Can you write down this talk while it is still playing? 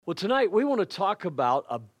Well, tonight we want to talk about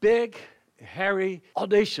a big, hairy,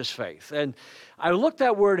 audacious faith. And I looked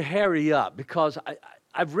that word hairy up because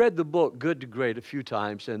I've read the book Good to Great a few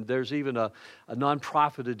times, and there's even a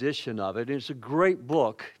nonprofit edition of it. And it's a great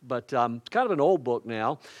book, but it's kind of an old book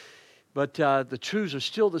now. But the truths are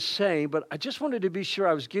still the same. But I just wanted to be sure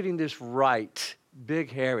I was getting this right.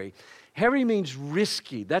 Big, hairy. Hairy means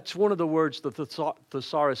risky. That's one of the words the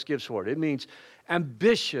thesaurus gives for it. It means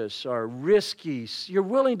ambitious or risky. You're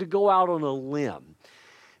willing to go out on a limb.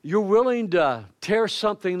 You're willing to tear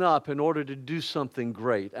something up in order to do something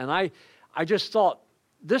great. And I just thought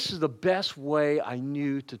this is the best way I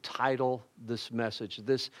knew to title this message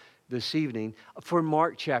this evening for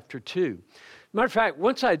Mark chapter 2. Matter of fact,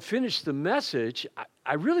 once I'd finished the message,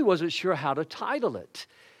 I really wasn't sure how to title it.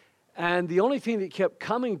 And the only thing that kept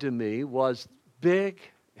coming to me was big,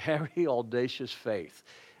 hairy, audacious faith.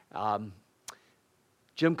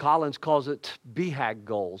 Jim Collins calls it BHAG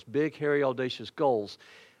goals, big, hairy, audacious goals.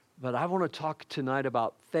 But I want to talk tonight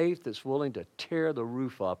about faith that's willing to tear the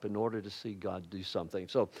roof up in order to see God do something.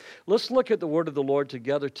 So let's look at the word of the Lord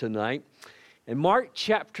together tonight. In Mark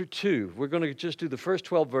chapter 2, we're going to just do the first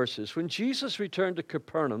 12 verses. When Jesus returned to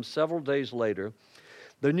Capernaum several days later,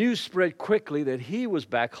 the news spread quickly that he was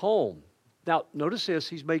back home. Now, notice this,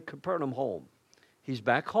 he's made Capernaum home. He's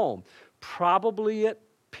back home, probably at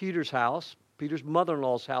Peter's house, Peter's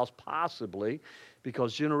mother-in-law's house, possibly,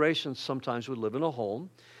 because generations sometimes would live in a home.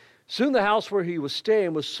 Soon the house where he was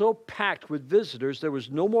staying was so packed with visitors, there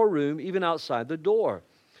was no more room even outside the door.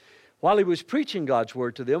 While he was preaching God's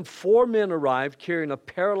word to them, 4 men arrived carrying a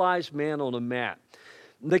paralyzed man on a mat.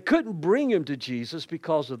 They couldn't bring him to Jesus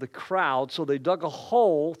because of the crowd, so they dug a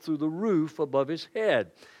hole through the roof above his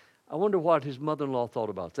head. I wonder what his mother-in-law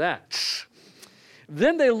thought about that.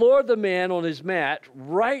 Then they lowered the man on his mat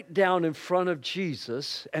right down in front of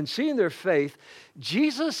Jesus, and seeing their faith,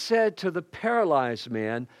 Jesus said to the paralyzed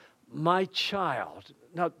man, "My child."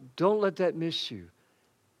 Now, don't let that miss you.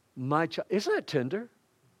 My child. Isn't that tender?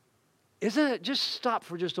 Isn't it? Just stop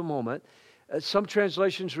for just a moment. Some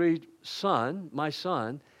translations read, "Son, my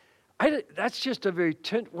son." That's just a very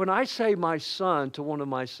tender. When I say my son to one of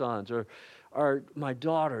my sons or my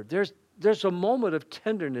daughter, there's a moment of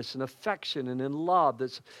tenderness and affection and in love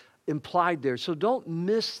that's implied there. So don't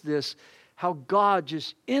miss this, how God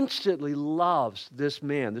just instantly loves this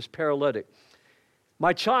man, this paralytic.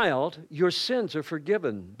 "My child, your sins are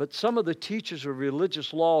forgiven." But some of the teachers of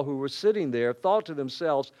religious law who were sitting there thought to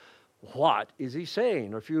themselves, "What is he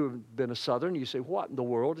saying?" Or if you've been a Southern, you say, "What in the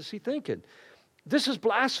world is he thinking? This is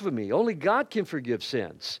blasphemy. Only God can forgive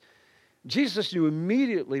sins." Jesus knew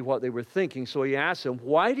immediately what they were thinking, so he asked them,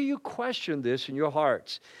 "Why do you question this in your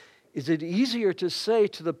hearts? Is it easier to say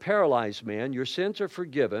to the paralyzed man, 'Your sins are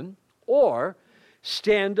forgiven,' or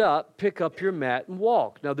 'Stand up, pick up your mat, and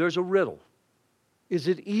walk'?" Now there's a riddle. Is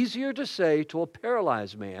it easier to say to a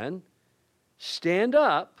paralyzed man, "Stand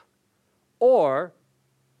up," or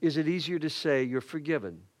is it easier to say, "You're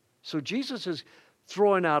forgiven"? So Jesus is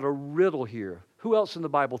throwing out a riddle here. Who else in the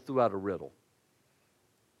Bible threw out a riddle?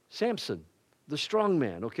 Samson, the strong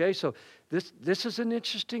man, okay? So this is an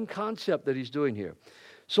interesting concept that he's doing here.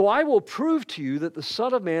 "So I will prove to you that the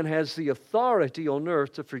Son of Man has the authority on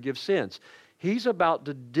earth to forgive sins." He's about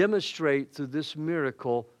to demonstrate through this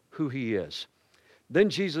miracle who he is. Then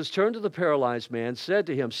Jesus turned to the paralyzed man, said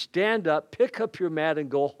to him, "Stand up, pick up your mat,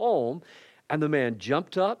 and go home." And the man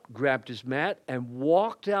jumped up, grabbed his mat, and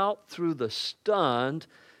walked out through the stunned,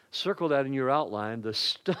 circle that in your outline, the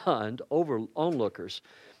stunned onlookers.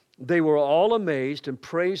 They were all amazed and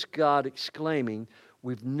praised God, exclaiming,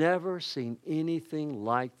 "We've never seen anything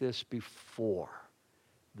like this before."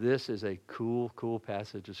 This is a cool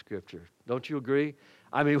passage of Scripture. Don't you agree?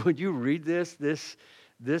 I mean, when you read this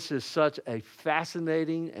is such a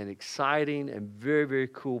fascinating and exciting and very, very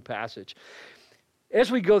cool passage.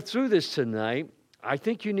 As we go through this tonight, I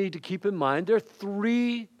think you need to keep in mind there are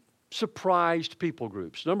 3 surprised people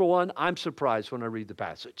groups. Number one, I'm surprised when I read the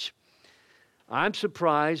passage. I'm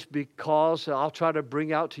surprised because I'll try to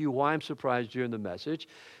bring out to you why I'm surprised during the message.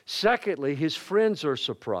 Secondly, his friends are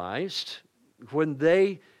surprised when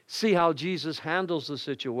they see how Jesus handles the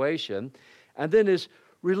situation. And then his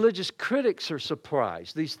religious critics are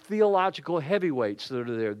surprised. These theological heavyweights that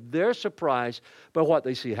are there, they're surprised by what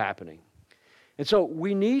they see happening. And so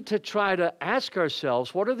we need to try to ask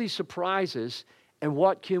ourselves, what are these surprises and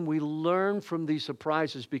what can we learn from these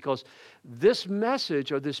surprises? Because this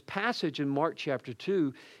message or this passage in Mark chapter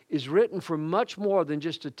 2 is written for much more than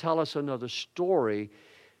just to tell us another story.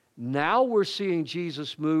 Now we're seeing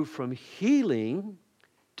Jesus move from healing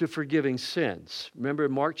to forgiving sins. Remember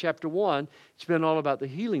in Mark chapter 1, it's been all about the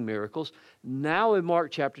healing miracles. Now in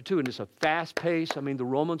Mark chapter 2, and it's a fast pace. I mean, the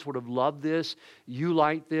Romans would have loved this. You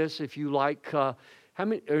like this. If you like, are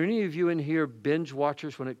any of you in here binge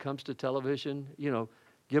watchers when it comes to television?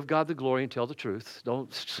 Give God the glory and tell the truth.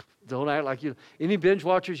 Don't act like you. Any binge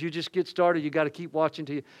watchers, you just get started. You got to keep watching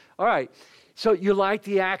till you. All right. So you like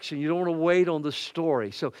the action. You don't want to wait on the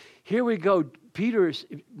story. So here we go.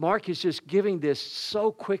 Mark is just giving this so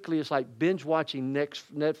quickly. It's like binge watching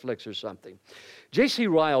Netflix or something.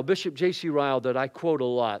 Bishop J.C. Ryle, that I quote a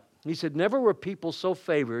lot, he said, "Never were people so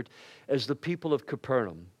favored as the people of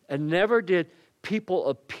Capernaum, and never did people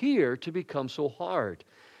appear to become so hard.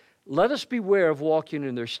 Let us beware of walking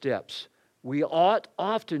in their steps. We ought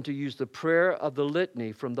often to use the prayer of the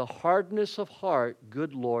litany, from the hardness of heart,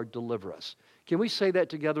 good Lord, deliver us." Can we say that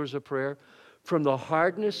together as a prayer? From the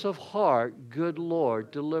hardness of heart, good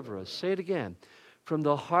Lord, deliver us. Say it again. From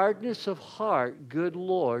the hardness of heart, good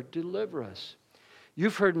Lord, deliver us.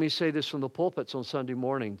 You've heard me say this from the pulpits on Sunday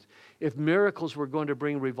mornings. If miracles were going to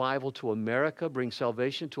bring revival to America, bring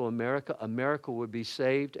salvation to America, America would be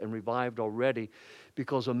saved and revived already,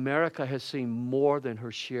 because America has seen more than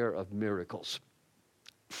her share of miracles.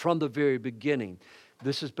 From the very beginning,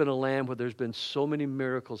 this has been a land where there's been so many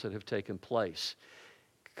miracles that have taken place.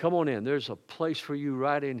 Come on in. There's a place for you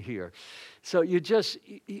right in here. So you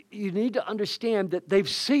need to understand that they've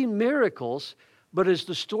seen miracles, but as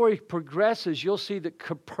the story progresses, you'll see that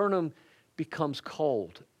Capernaum becomes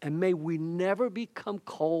cold. And may we never become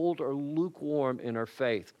cold or lukewarm in our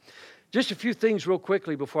faith. Just a few things real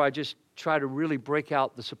quickly before I just try to really break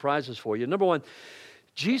out the surprises for you. Number one,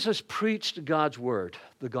 Jesus preached God's word,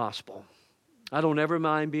 the gospel. I don't ever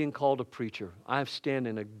mind being called a preacher. I stand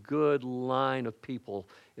in a good line of people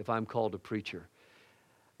if I'm called a preacher.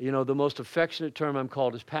 The most affectionate term I'm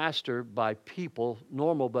called is pastor by people,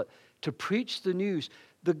 normal, but to preach the news.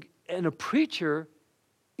 And a preacher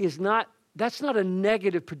that's not a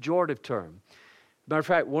negative, pejorative term. Matter of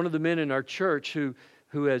fact, one of the men in our church who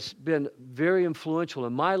has been very influential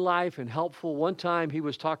in my life and helpful, one time he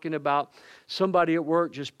was talking about somebody at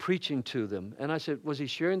work just preaching to them. And I said, was he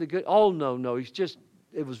sharing the good? Oh, no,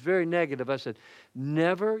 it was very negative. I said,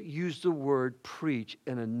 never use the word preach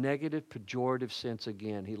in a negative, pejorative sense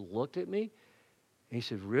again. He looked at me and he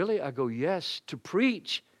said, really? I go, yes, to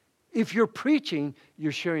preach. If you're preaching,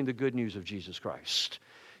 you're sharing the good news of Jesus Christ.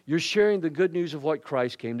 You're sharing the good news of what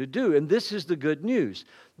Christ came to do. And this is the good news.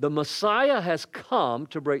 The Messiah has come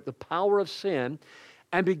to break the power of sin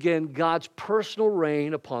and begin God's personal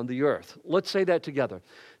reign upon the earth. Let's say that together.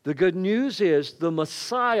 The good news is the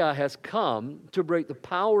Messiah has come to break the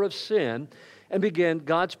power of sin and begin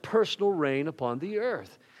God's personal reign upon the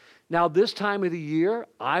earth. Now, this time of the year,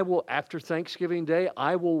 after Thanksgiving Day,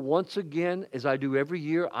 I will once again, as I do every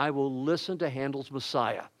year, I will listen to Handel's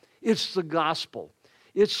Messiah. It's the gospel.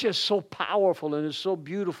 It's just so powerful and it's so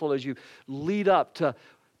beautiful as you lead up to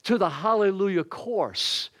the Hallelujah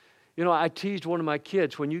chorus. I teased one of my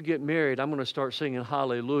kids, when you get married, I'm going to start singing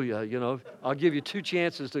Hallelujah. I'll give you 2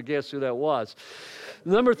 chances to guess who that was.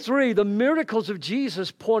 Number 3, the miracles of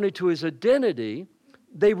Jesus pointed to his identity.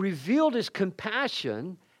 They revealed his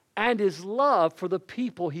compassion and his love for the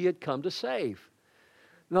people he had come to save.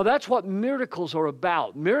 Now, that's what miracles are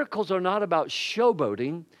about. Miracles are not about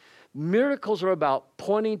showboating. Miracles are about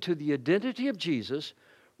pointing to the identity of Jesus,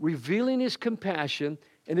 revealing his compassion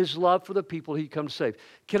and his love for the people he come to save.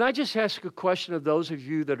 Can I just ask a question of those of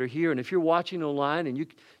you that are here? And if you're watching online, and you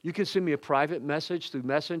can send me a private message through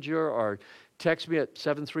Messenger or text me at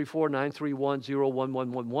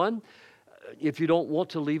 734-931-0111. If you don't want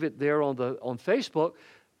to leave it there on Facebook.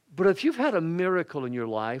 But if you've had a miracle in your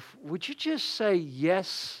life, would you just say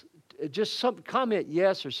yes? Just comment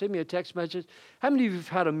yes or send me a text message. How many of you have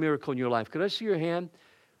had a miracle in your life? Could I see your hand?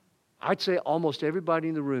 I'd say almost everybody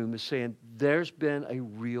in the room is saying there's been a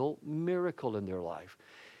real miracle in their life.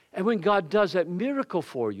 And when God does that miracle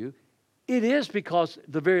for you, it is because,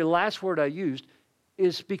 the very last word I used,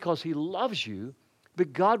 is because he loves you,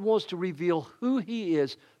 but God wants to reveal who he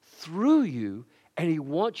is through you, and he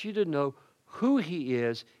wants you to know who he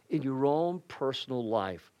is in your own personal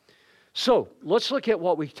life. So let's look at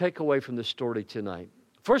what we take away from this story tonight.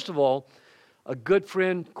 First of all, a good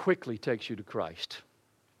friend quickly takes you to Christ.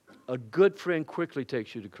 A good friend quickly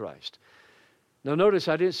takes you to Christ. Now notice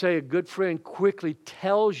I didn't say a good friend quickly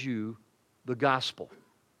tells you the gospel.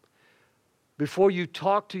 Before you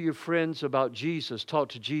talk to your friends about Jesus, talk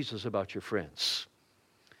to Jesus about your friends.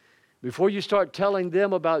 Before you start telling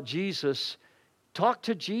them about Jesus, talk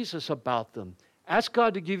to Jesus about them. Ask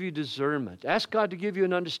God to give you discernment. Ask God to give you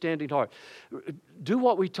an understanding heart. Do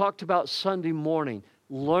what we talked about Sunday morning.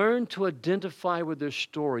 Learn to identify with their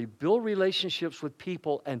story. Build relationships with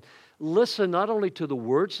people and listen not only to the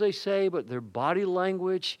words they say, but their body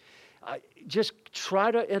language. Just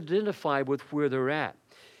try to identify with where they're at.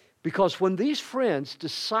 Because when these friends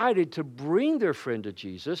decided to bring their friend to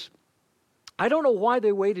Jesus, I don't know why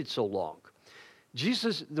they waited so long.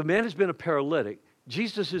 The man has been a paralytic.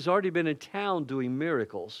 Jesus has already been in town doing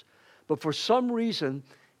miracles. But for some reason,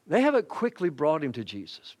 they haven't quickly brought him to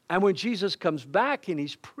Jesus. And when Jesus comes back and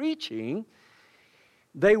he's preaching,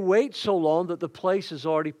 they wait so long that the place is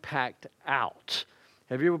already packed out.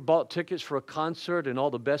 Have you ever bought tickets for a concert and all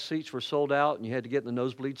the best seats were sold out and you had to get in the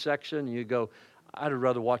nosebleed section and you go, I'd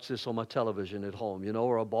rather watch this on my television at home,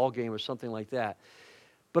 or a ball game or something like that.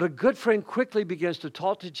 But a good friend quickly begins to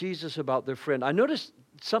talk to Jesus about their friend. I noticed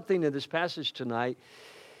something in this passage tonight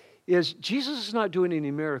is Jesus is not doing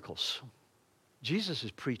any miracles. Jesus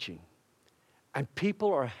is preaching. And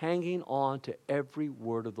people are hanging on to every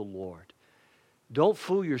word of the Lord. Don't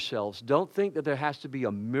fool yourselves. Don't think that there has to be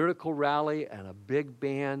a miracle rally and a big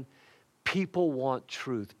band. People want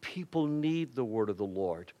truth. People need the word of the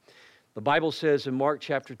Lord. The Bible says in Mark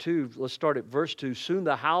chapter 2, let's start at verse 2, soon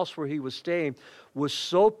the house where he was staying was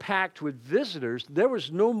so packed with visitors, there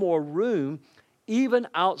was no more room even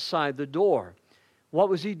outside the door. What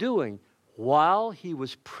was he doing? While he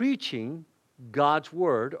was preaching God's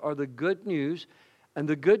word, or the good news, and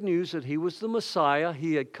the good news that he was the Messiah,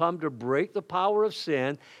 he had come to break the power of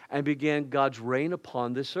sin and began God's reign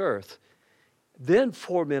upon this earth. Then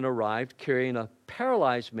 4 men arrived carrying a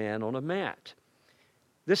paralyzed man on a mat.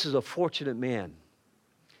 This is a fortunate man.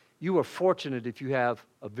 You are fortunate if you have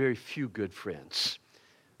a very few good friends.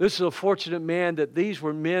 This is a fortunate man that these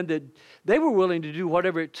were men that they were willing to do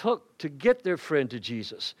whatever it took to get their friend to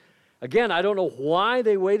Jesus. Again, I don't know why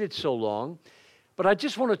they waited so long, but I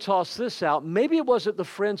just want to toss this out. Maybe it wasn't the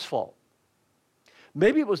friend's fault.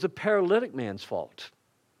 Maybe it was the paralytic man's fault.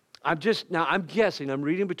 I'm guessing, I'm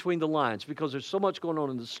reading between the lines because there's so much going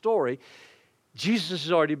on in the story. Jesus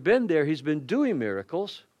has already been there. He's been doing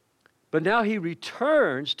miracles. But now he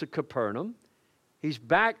returns to Capernaum. He's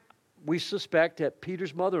back, we suspect, at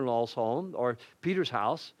Peter's mother-in-law's home or Peter's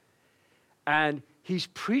house. And he's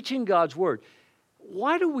preaching God's word.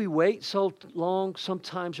 Why do we wait so long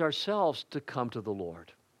sometimes ourselves to come to the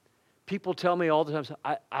Lord? People tell me all the time,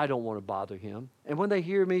 I don't want to bother him. And when they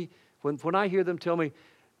hear me, when I hear them tell me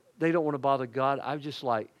they don't want to bother God, I'm just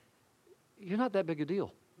like, you're not that big a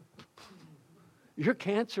deal. Your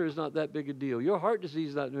cancer is not that big a deal. Your heart disease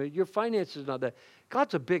is not, your finances is not that.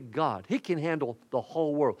 God's a big God. He can handle the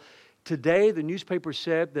whole world. Today, the newspaper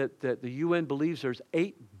said that the UN believes there's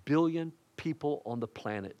 8 billion people on the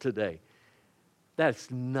planet today.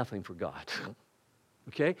 That's nothing for God.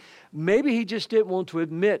 Okay? Maybe he just didn't want to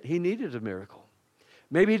admit he needed a miracle.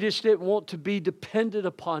 Maybe he just didn't want to be dependent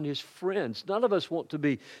upon his friends. None of us want to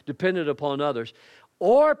be dependent upon others.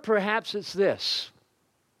 Or perhaps it's this.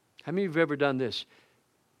 How many of you have ever done this?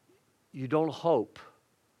 You don't hope.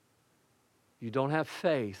 You don't have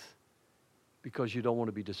faith because you don't want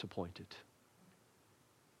to be disappointed.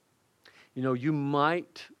 You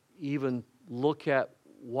might even look at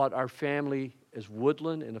what our family as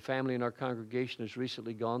Woodland and a family in our congregation has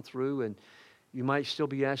recently gone through, and you might still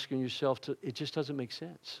be asking yourself, it just doesn't make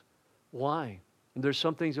sense. Why? And there's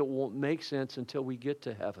some things that won't make sense until we get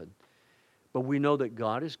to heaven. But we know that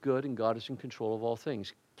God is good and God is in control of all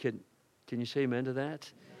things. Can you say amen to that?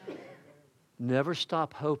 Never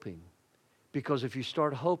stop hoping. Because if you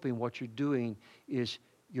start hoping, what you're doing is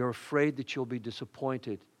you're afraid that you'll be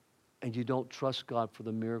disappointed and you don't trust God for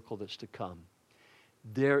the miracle that's to come.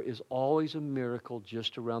 There is always a miracle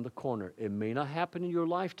just around the corner. It may not happen in your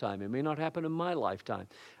lifetime. It may not happen in my lifetime.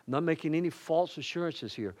 I'm not making any false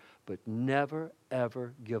assurances here, but never,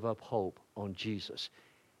 ever give up hope on Jesus.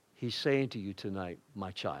 He's saying to you tonight, my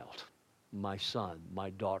child, my son, my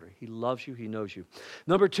daughter. He loves you. He knows you.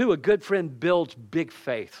 Number 2, a good friend builds big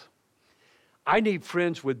faith. I need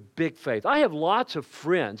friends with big faith. I have lots of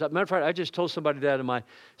friends. As a matter of fact, I just told somebody that in my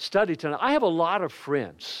study tonight. I have a lot of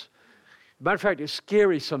friends. Matter of fact, it's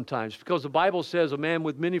scary sometimes because the Bible says a man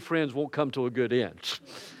with many friends won't come to a good end.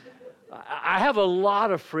 I have a lot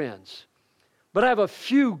of friends, but I have a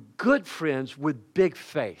few good friends with big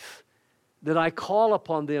faith that I call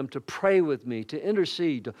upon them to pray with me, to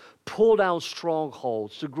intercede, to pull down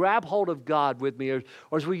strongholds, to grab hold of God with me, or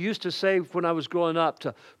as we used to say when I was growing up,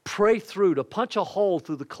 to pray through, to punch a hole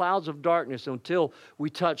through the clouds of darkness until we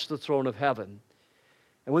touch the throne of heaven.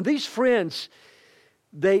 And when these friends,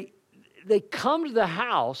 they come to the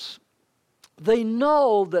house, they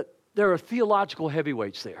know that there are theological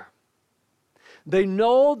heavyweights there. They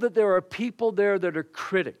know that there are people there that are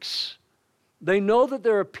critics. They know that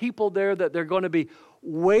there are people there that they're going to be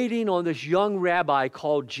waiting on this young rabbi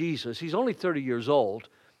called Jesus. He's only 30 years old.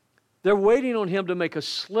 They're waiting on him to make a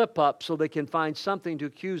slip up so they can find something to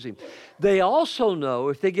accuse him. They also know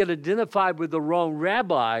if they get identified with the wrong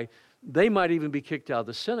rabbi, they might even be kicked out of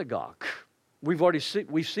the synagogue. We've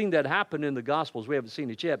seen that happen in the Gospels. We haven't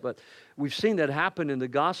seen it yet, but we've seen that happen in the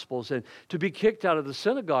Gospels. And to be kicked out of the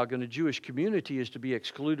synagogue in a Jewish community is to be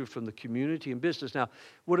excluded from the community and business. Now,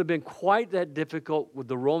 would have been quite that difficult with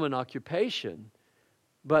the Roman occupation,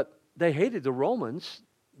 but they hated the Romans.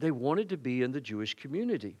 They wanted to be in the Jewish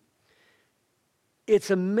community.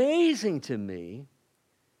 It's amazing to me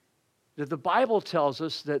that the Bible tells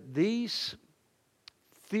us that these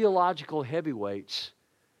theological heavyweights,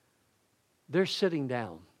 they're sitting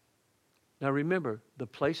down. Now remember, the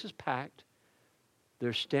place is packed.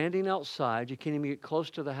 They're standing outside. You can't even get close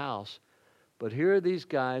to the house. But here are these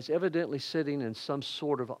guys evidently sitting in some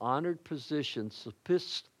sort of honored position,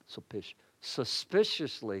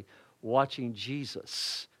 suspiciously watching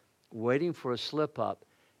Jesus, waiting for a slip up,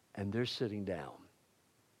 and they're sitting down.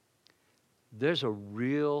 There's a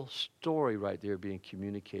real story right there being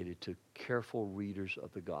communicated to careful readers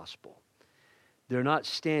of the gospel. They're not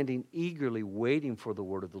standing eagerly waiting for the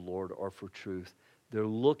word of the Lord or for truth. They're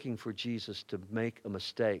looking for Jesus to make a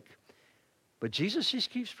mistake. But Jesus just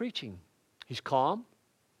keeps preaching. He's calm.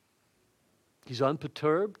 He's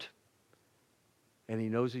unperturbed. And he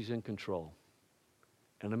knows he's in control.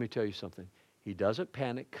 And let me tell you something. He doesn't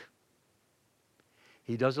panic.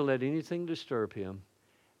 He doesn't let anything disturb him.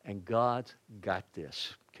 And God's got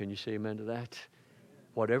this. Can you say amen to that?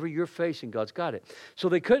 Whatever you're facing, God's got it. So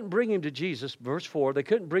they couldn't bring him to Jesus. Verse 4, they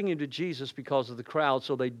couldn't bring him to Jesus because of the crowd,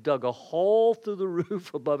 so they dug a hole through the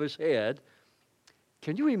roof above his head.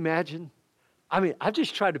 Can you imagine? I mean, I've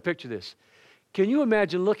just tried to picture this. Can you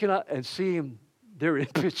imagine looking up and seeing their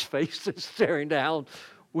impish faces staring down?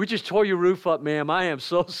 We just tore your roof up, ma'am. I am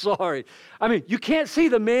so sorry. I mean, you can't see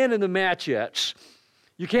the man in the machetes.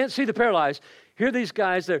 You can't see the paralyzed. Here are these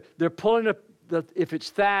guys, they're pulling up, if it's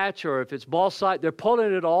thatch or if it's bauxite, they're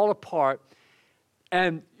pulling it all apart.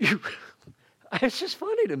 And it's just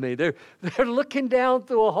funny to me. They're looking down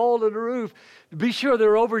through a hole in the roof to be sure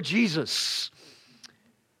they're over Jesus.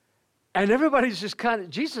 And everybody's just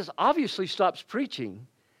Jesus obviously stops preaching.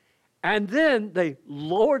 And then they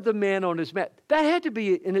lowered the man on his mat. That had to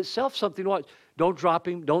be in itself something to watch. Don't drop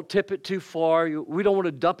him. Don't tip it too far. We don't want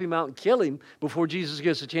to dump him out and kill him before Jesus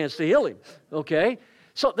gets a chance to heal him. Okay?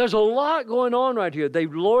 So there's a lot going on right here. They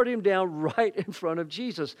lowered him down right in front of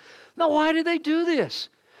Jesus. Now, why did they do this?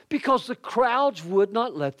 Because the crowds would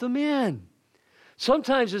not let them in.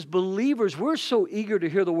 Sometimes as believers, we're so eager to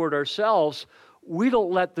hear the word ourselves, we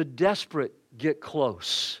don't let the desperate get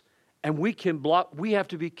close. And we have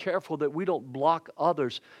to be careful that we don't block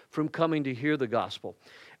others from coming to hear the gospel.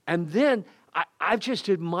 And then I just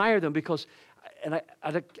admire them because, and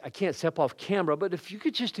I can't step off camera, but if you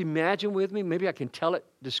could just imagine with me, maybe I can tell it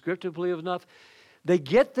descriptively enough. They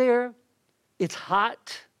get there, it's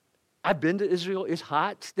hot. I've been to Israel, it's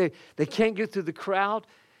hot. They can't get through the crowd.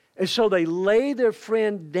 And so they lay their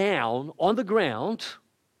friend down on the ground.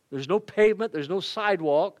 There's no pavement, there's no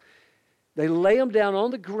sidewalk. They lay him down on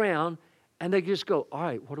the ground, and they just go, all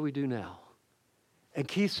right, what do we do now? And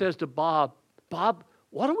Keith says to Bob,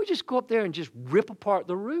 why don't we just go up there and just rip apart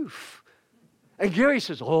the roof? And Gary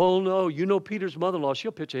says, oh, no, you know Peter's mother-in-law,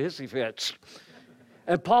 she'll pitch a hissy fit.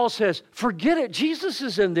 And Paul says, forget it, Jesus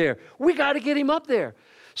is in there. We got to get him up there.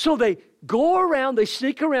 So they go around, they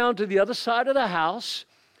sneak around to the other side of the house.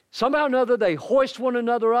 Somehow or another, they hoist one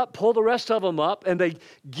another up, pull the rest of them up, and they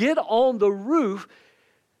get on the roof.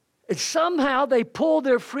 And somehow they pull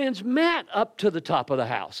their friend's mat up to the top of the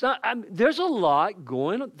house. Now, there's a lot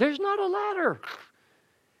going on. There's not a ladder.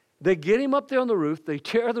 They get him up there on the roof. They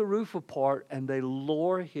tear the roof apart, and they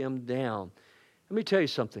lower him down. Let me tell you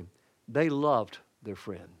something. They loved their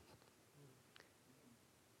friend.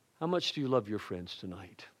 How much do you love your friends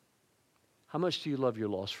tonight? How much do you love your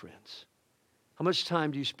lost friends? How much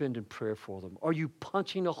time do you spend in prayer for them? Are you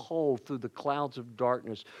punching a hole through the clouds of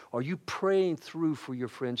darkness? Are you praying through for your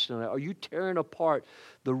friends tonight? Are you tearing apart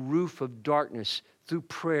the roof of darkness through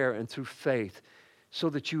prayer and through faith so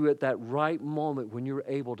that you, at that right moment when you're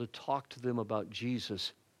able to talk to them about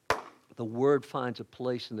Jesus, the word finds a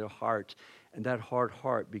place in their hearts and that hard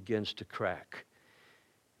heart begins to crack?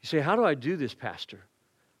 You say, how do I do this, Pastor?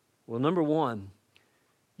 Well, number one,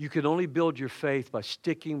 you can only build your faith by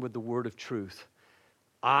sticking with the word of truth.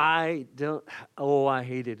 I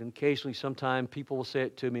hate it. And occasionally, sometimes people will say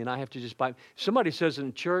it to me, and I have to just bite. If somebody says it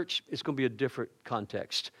in church, it's going to be a different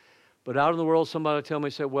context. But out in the world, somebody will tell me,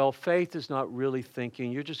 say, well, faith is not really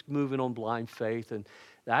thinking. You're just moving on blind faith. And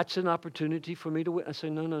that's an opportunity for me to win. I say,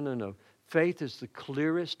 no, no, no, no. Faith is the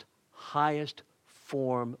clearest, highest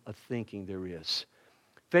form of thinking there is.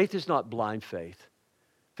 Faith is not blind faith.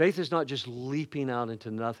 Faith is not just leaping out into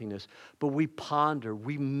nothingness, but we ponder,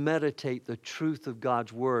 we meditate the truth of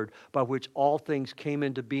God's Word by which all things came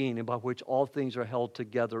into being and by which all things are held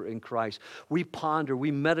together in Christ. We ponder,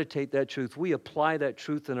 we meditate that truth, we apply that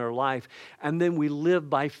truth in our life, and then we live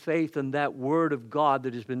by faith in that Word of God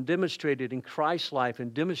that has been demonstrated in Christ's life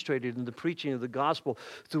and demonstrated in the preaching of the gospel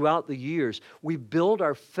throughout the years. We build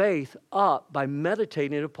our faith up by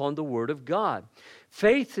meditating upon the Word of God.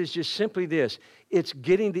 Faith is just simply this. It's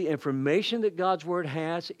getting the information that God's Word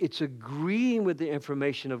has, it's agreeing with the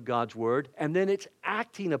information of God's Word, and then it's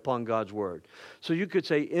acting upon God's Word. So you could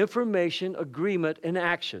say information, agreement, and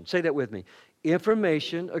action. Say that with me.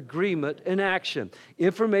 Information, agreement, and action.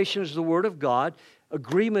 Information is the Word of God.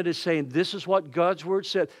 Agreement is saying this is what God's Word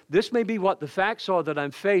said. This may be what the facts are that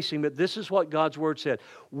I'm facing, but this is what God's Word said.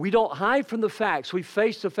 We don't hide from the facts. We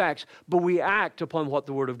face the facts, but we act upon what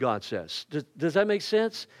the Word of God says. Does that make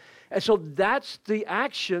sense? And so that's the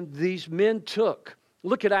action these men took.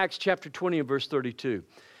 Look at Acts chapter 20 and verse 32.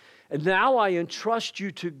 And now I entrust you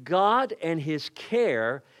to God and His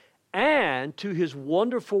care and to His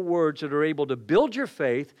wonderful words that are able to build your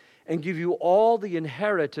faith and give you all the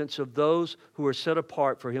inheritance of those who are set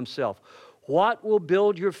apart for Himself. What will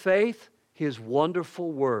build your faith? His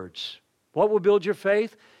wonderful words. What will build your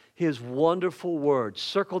faith? His wonderful words.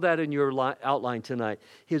 Circle that in your outline tonight.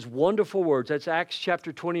 His wonderful words. That's Acts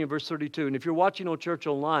chapter 20 and verse 32. And if you're watching on Church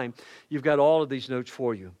Online, you've got all of these notes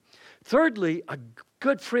for you. Thirdly, a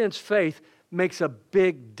good friend's faith makes a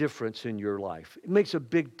big difference in your life. It makes a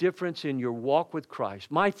big difference in your walk with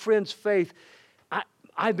Christ. My friend's faith,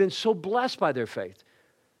 I've been so blessed by their faith.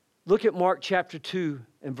 Look at Mark chapter 2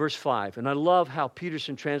 and verse 5. And I love how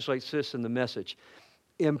Peterson translates this in the Message.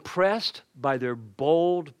 Impressed by their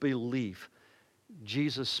bold belief,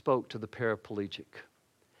 Jesus spoke to the paraplegic.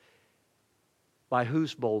 By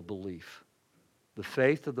whose bold belief? The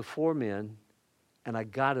faith of the 4 men, and I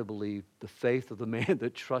got to believe the faith of the man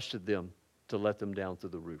that trusted them to let them down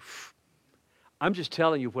through the roof. I'm just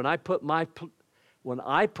telling you, when I put myself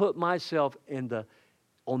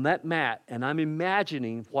on that mat and I'm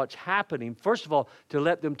imagining what's happening, first of all, to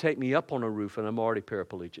let them take me up on a roof and I'm already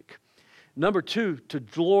paraplegic. Number 2, to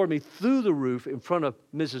lower me through the roof in front of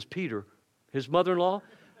Mrs. Peter, his mother-in-law,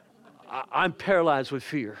 I'm paralyzed with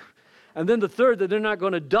fear. And then the third, that they're not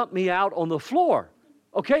going to dump me out on the floor.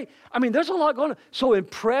 Okay? I mean, there's a lot going on. So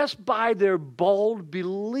impressed by their bold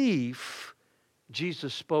belief,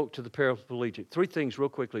 Jesus spoke to the paraplegic. 3 things real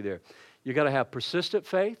quickly there. You got to have persistent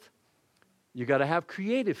faith. You got to have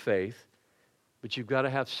creative faith. But you've got to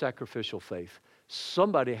have sacrificial faith.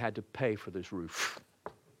 Somebody had to pay for this roof.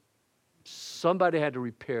 Somebody had to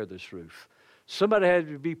repair this roof. Somebody had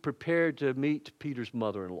to be prepared to meet Peter's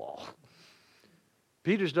mother-in-law.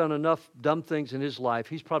 Peter's done enough dumb things in his life.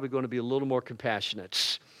 He's probably going to be a little more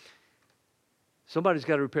compassionate. Somebody's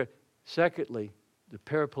got to repair. Secondly, the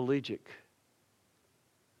paraplegic,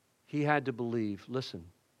 he had to believe, listen,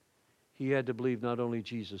 he had to believe not only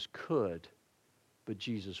Jesus could, but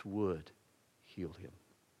Jesus would heal him.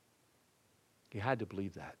 He had to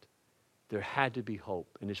believe that. There had to be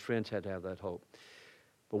hope, and his friends had to have that hope.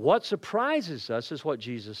 But what surprises us is what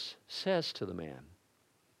Jesus says to the man.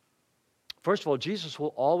 First of all, Jesus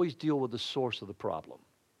will always deal with the source of the problem.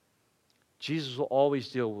 Jesus will always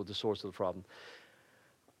deal with the source of the problem.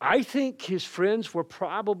 I think his friends were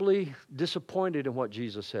probably disappointed in what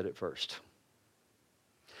Jesus said at first.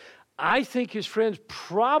 I think his friends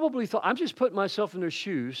probably thought, I'm just putting myself in their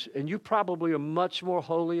shoes, and you probably are much more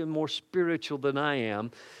holy and more spiritual than I am.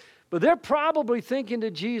 But they're probably thinking to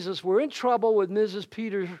Jesus, we're in trouble with Mrs.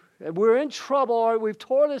 Peter. We're in trouble. We've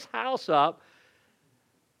tore this house up.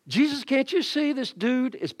 Jesus, can't you see this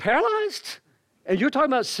dude is paralyzed? And you're talking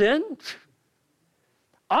about sin?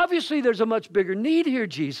 Obviously, there's a much bigger need here,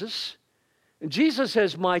 Jesus. And Jesus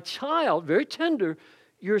says, my child, very tender,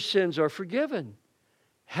 your sins are forgiven.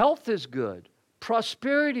 Health is good.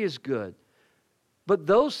 Prosperity is good. But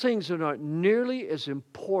those things are not nearly as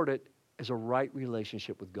important as a right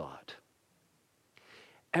relationship with God.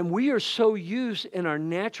 And we are so used in our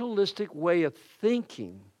naturalistic way of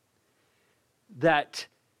thinking that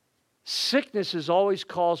sickness is always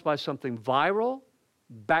caused by something viral,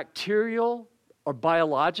 bacterial, or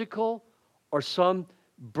biological, or some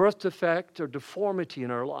birth defect or deformity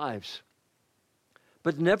in our lives.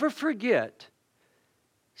 But never forget,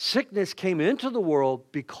 sickness came into the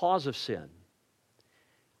world because of sin.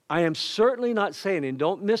 I am certainly not saying, and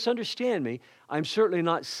don't misunderstand me, I'm certainly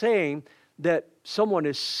not saying that someone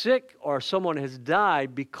is sick or someone has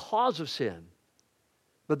died because of sin.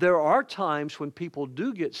 But there are times when people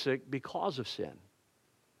do get sick because of sin.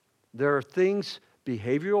 There are things,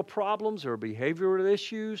 behavioral problems or behavioral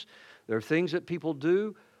issues. There are things that people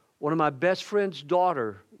do. One of my best friend's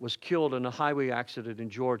daughter was killed in a highway accident in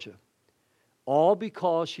Georgia, all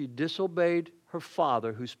because she disobeyed her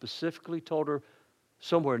father, who specifically told her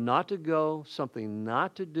somewhere not to go, something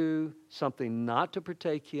not to do, something not to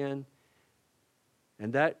partake in.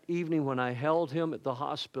 And that evening when I held him at the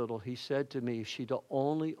hospital, he said to me, if she'd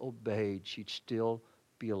only obeyed, she'd still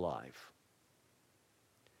be alive.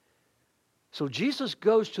 So Jesus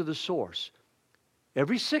goes to the source.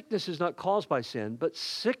 Every sickness is not caused by sin, but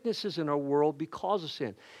sickness is in our world because of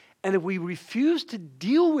sin. And if we refuse to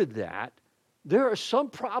deal with that, there are some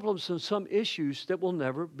problems and some issues that will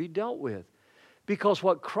never be dealt with. Because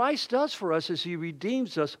what Christ does for us is He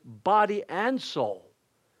redeems us body and soul.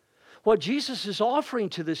 What Jesus is offering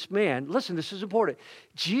to this man, listen, this is important.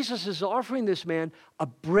 Jesus is offering this man a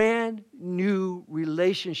brand new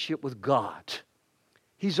relationship with God.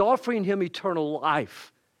 He's offering him eternal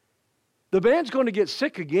life. The man's going to get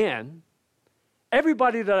sick again.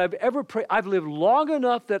 Everybody that I've ever prayed, I've lived long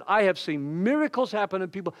enough that I have seen miracles happen in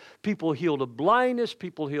people. People healed of blindness,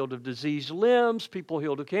 people healed of diseased limbs, people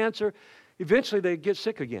healed of cancer. Eventually they get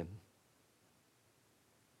sick again.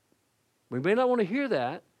 We may not want to hear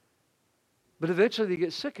that, but eventually they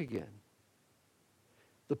get sick again.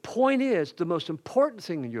 The point is, the most important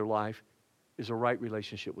thing in your life is a right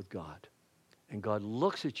relationship with God. And God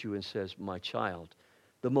looks at you and says, my child,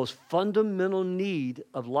 the most fundamental need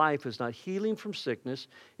of life is not healing from sickness.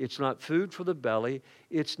 It's not food for the belly.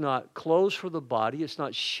 It's not clothes for the body. It's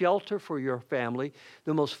not shelter for your family.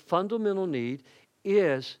 The most fundamental need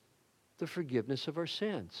is the forgiveness of our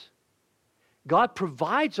sins. God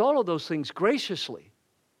provides all of those things graciously.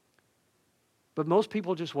 But most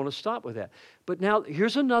people just want to stop with that. But now,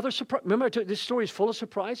 here's another surprise. Remember, this story is full of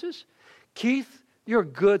surprises? Keith, you're a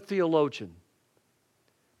good theologian.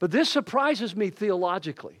 But this surprises me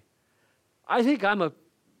theologically. I think I'm a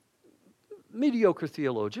mediocre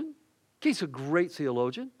theologian. Keith's a great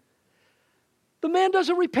theologian. The man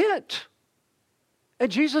doesn't repent.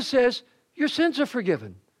 And Jesus says, your sins are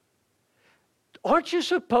forgiven. Aren't you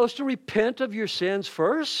supposed to repent of your sins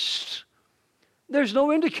first? There's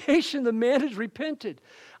no indication the man has repented.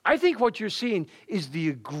 I think what you're seeing is the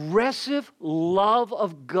aggressive love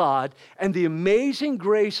of God and the amazing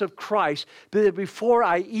grace of Christ that before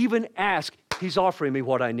I even ask, He's offering me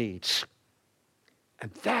what I need.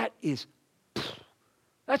 And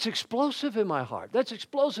that's explosive in my heart. That's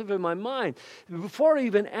explosive in my mind. Before I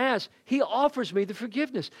even ask, He offers me the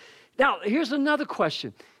forgiveness. Now, here's another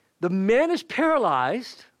question. The man is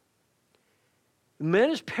paralyzed. The man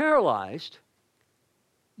is paralyzed.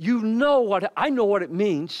 I know what it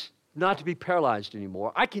means not to be paralyzed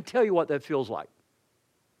anymore. I can tell you what that feels like.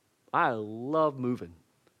 I love moving.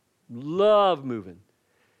 Love moving.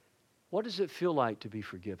 What does it feel like to be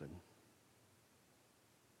forgiven?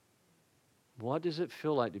 What does it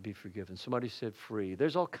feel like to be forgiven? Somebody said free.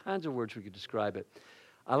 There's all kinds of words we could describe it.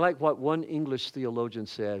 I like what one English theologian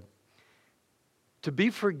said. To be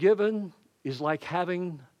forgiven is like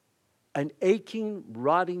having an aching,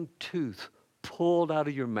 rotting tooth pulled out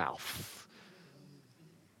of your mouth.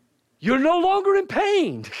 You're no longer in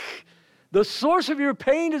pain. The source of your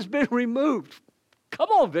pain has been removed. Come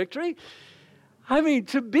on, Victory. I mean,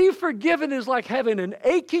 to be forgiven is like having an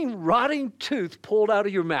aching, rotting tooth pulled out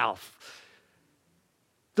of your mouth.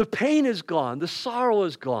 The pain is gone. The sorrow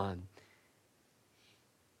is gone.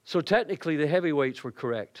 So technically, the heavyweights were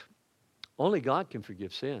correct. Only God can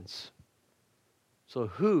forgive sins. So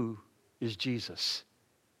who is Jesus?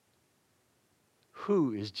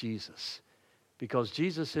 Who is Jesus? Because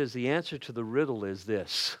Jesus says the answer to the riddle is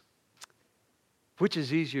this. Which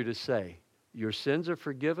is easier to say? Your sins are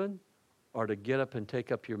forgiven, or to get up and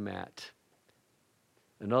take up your mat?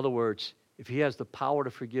 In other words, if He has the power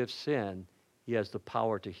to forgive sin, He has the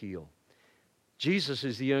power to heal. Jesus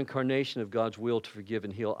is the incarnation of God's will to forgive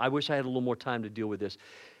and heal. I wish I had a little more time to deal with this.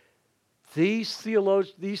 These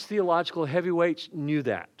theological heavyweights knew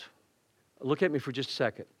that. Look at me for just a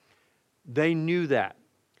second. They knew that.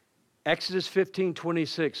 Exodus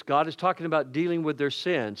 15:26, God is talking about dealing with their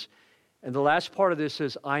sins. And the last part of this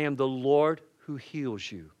says, I am the Lord who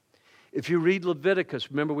heals you. If you read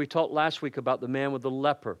Leviticus, remember we talked last week about the man with the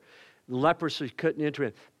leper. Leprosy couldn't enter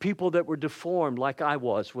in. People that were deformed like I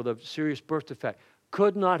was with a serious birth defect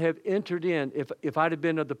could not have entered in. If I'd have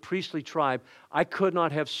been of the priestly tribe, I could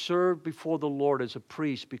not have served before the Lord as a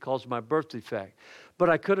priest because of my birth defect. But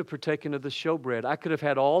I could have partaken of the showbread. I could have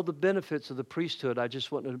had all the benefits of the priesthood. I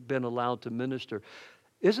just wouldn't have been allowed to minister.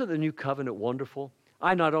 Isn't the new covenant wonderful?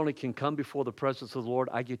 I not only can come before the presence of the Lord,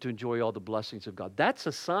 I get to enjoy all the blessings of God. That's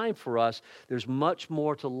a sign for us there's much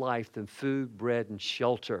more to life than food, bread, and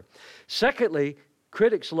shelter. Secondly,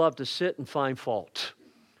 critics love to sit and find fault.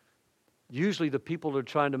 Usually the people that are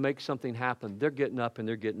trying to make something happen, they're getting up and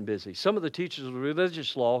they're getting busy. Some of the teachers of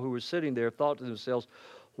religious law who were sitting there thought to themselves,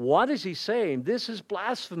 what is he saying? This is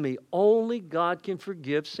blasphemy. Only God can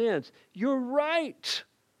forgive sins. You're right.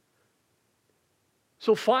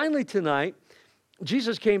 So finally tonight,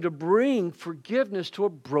 Jesus came to bring forgiveness to a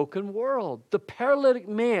broken world. The paralytic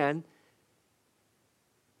man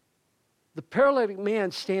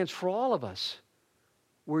stands for all of us.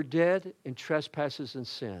 We're dead in trespasses and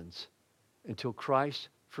sins until Christ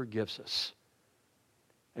forgives us.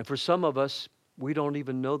 And for some of us, we don't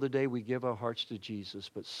even know the day we give our hearts to Jesus,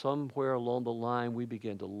 but somewhere along the line, we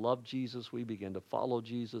begin to love Jesus, we begin to follow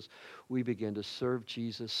Jesus, we begin to serve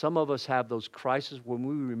Jesus. Some of us have those crises when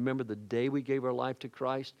we remember the day we gave our life to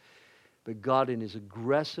Christ, but God in His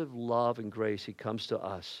aggressive love and grace, He comes to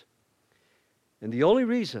us. And the only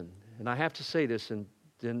reason, and I have to say this, and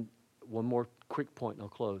then one more quick point and I'll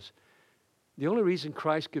close. The only reason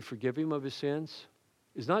Christ could forgive him of his sins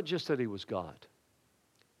is not just that he was God,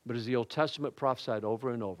 but as the Old Testament prophesied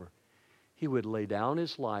over and over, he would lay down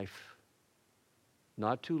his life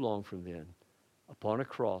not too long from then upon a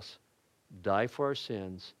cross, die for our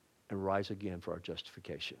sins, and rise again for our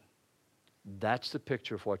justification. That's the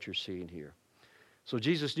picture of what you're seeing here. So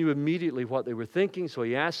Jesus knew immediately what they were thinking, so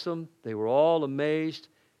he asked them. They were all amazed.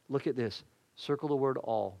 Look at this. Circle the word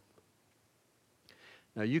all.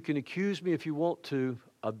 Now, you can accuse me if you want to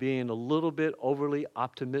of being a little bit overly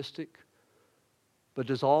optimistic, but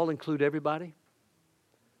does all include everybody?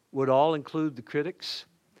 Would all include the critics?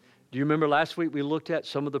 Do you remember last week we looked at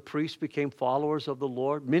some of the priests became followers of the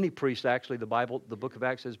Lord? Many priests, actually, the Bible, the book of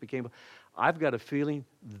Acts says became. I've got a feeling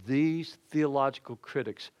these theological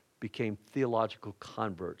critics became theological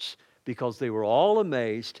converts because they were all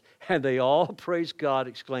amazed and they all praised God,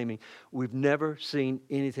 exclaiming, we've never seen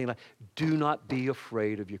anything like. Do not be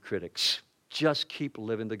afraid of your critics. Just keep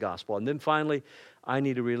living the gospel. And then finally, I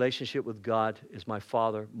need a relationship with God as my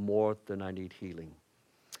Father more than I need healing.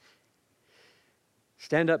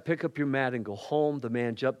 Stand up, pick up your mat, and go home. The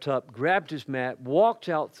man jumped up, grabbed his mat, walked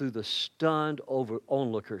out through the stunned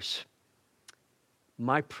onlookers.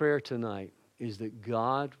 My prayer tonight is that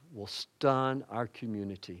God will stun our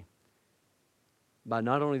community by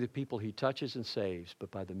not only the people he touches and saves,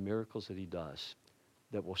 but by the miracles that he does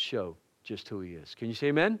that will show just who he is. Can you say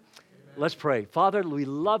amen? Amen. Let's pray. Father, we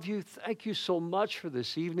love you. Thank you so much for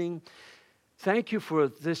this evening. Thank you for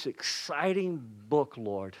this exciting book,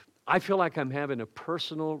 Lord. I feel like I'm having a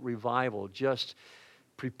personal revival just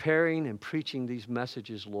preparing and preaching these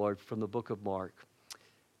messages, Lord, from the book of Mark.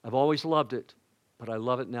 I've always loved it, but I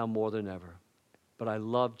love it now more than ever. But I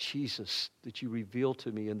love Jesus that you reveal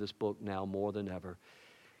to me in this book now more than ever.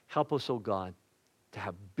 Help us, oh God, to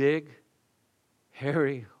have big,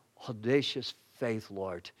 hairy, audacious faith,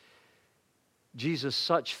 Lord. Jesus,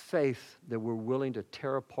 such faith that we're willing to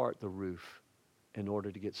tear apart the roof in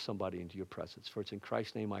order to get somebody into your presence. For it's in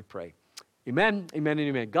Christ's name I pray. Amen, amen, and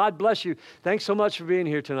amen. God bless you. Thanks so much for being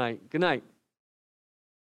here tonight. Good night.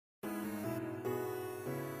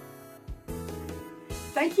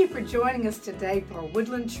 Thank you for joining us today for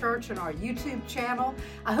Woodland Church on our YouTube channel.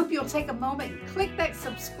 I hope you'll take a moment and click that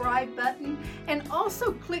subscribe button and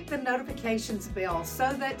also click the notifications bell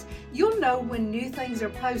so that you'll know when new things are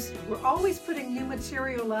posted. We're always putting new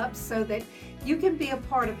material up so that you can be a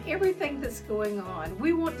part of everything that's going on.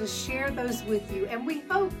 We want to share those with you, and we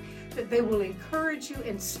hope that they will encourage you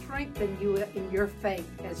and strengthen you in your faith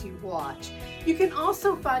as you watch. You can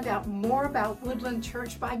also find out more about Woodland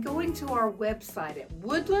Church by going to our website at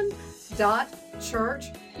woodland.church.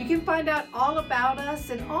 You can find out all about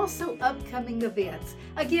us and also upcoming events.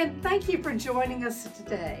 Again, thank you for joining us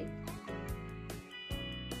today.